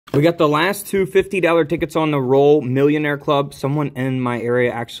We got the last two $50 tickets on the roll, Millionaire Club. Someone in my area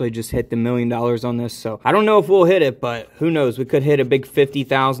actually just hit the $1 million on this, so I don't know if we'll hit it, but who knows? We could hit a big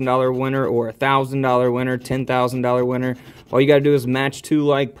 $50,000 winner or a $1,000 winner, $10,000 winner. All you got to do is match two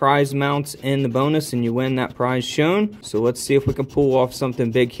like prize amounts in the bonus, and you win that prize shown. So let's see if we can pull off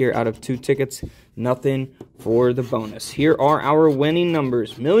something big here out of two tickets. Nothing for the bonus. Here are our winning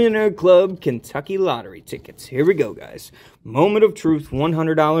numbers. Millionaire Club Kentucky Lottery tickets. Here we go, guys. Moment of truth,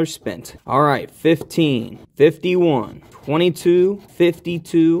 $100 spent. All right, 15, 51, 22,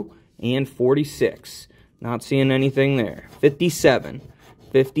 52, and 46. Not seeing anything there. 57,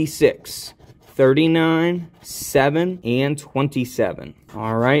 56, 39, 7, and 27.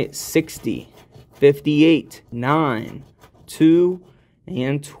 All right, 60, 58, 9, 2,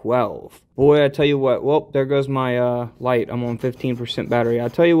 and 12. Boy, I tell you what. Well, there goes my light. I'm on 15% battery. I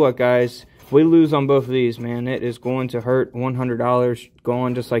tell you what, guys. If we lose on both of these, man, it is going to hurt. $100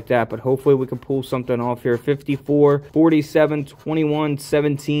 gone just like that. But hopefully we can pull something off here. 54, 47, 21,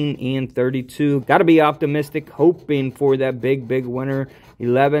 17, and 32. Got to be optimistic, hoping for that big winner.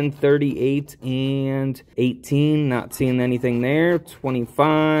 11, 38, and 18. Not seeing anything there.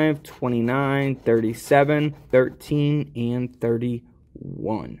 25, 29, 37, 13, and 31.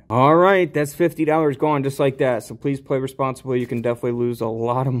 All right, that's $50 gone just like that. So please play responsibly. You can definitely lose a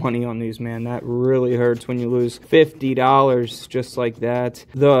lot of money on these, man. That really hurts when you lose $50 just like that.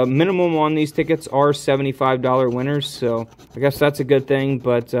 The minimum on these tickets are $75 winners, so I guess that's a good thing,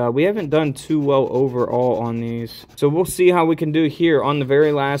 but we haven't done too well overall on these. So we'll see how we can do here on the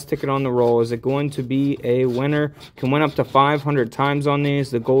very last ticket on the roll. Is it going to be a winner? Can win up to 500 times on these.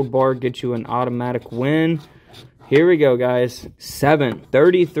 The gold bar gets you an automatic win. Here we go, guys. 7,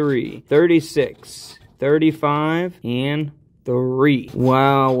 33, 36, 35, and 3.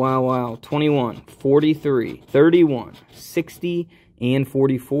 Wow. 21, 43, 31, 60, and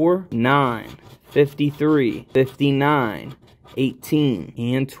 44. 9, 53, 59, 18,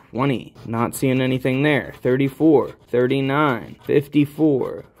 and 20. Not seeing anything there. 34, 39,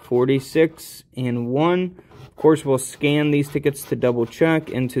 54, 46, and 1. Of course, we'll scan these tickets to double check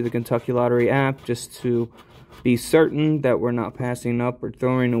into the Kentucky Lottery app just to be certain that we're not passing up or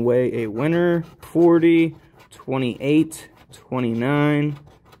throwing away a winner. 40, 28, 29,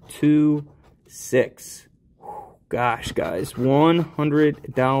 2, 6. Gosh, guys,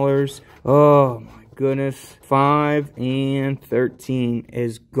 $100. Oh, my goodness. 5 and 13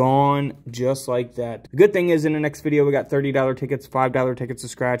 is gone just like that. The good thing is in the next video, we got $30 tickets, $5 tickets to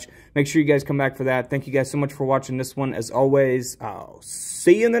scratch. Make sure you guys come back for that. Thank you guys so much for watching this one. As always, I'll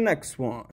see you in the next one.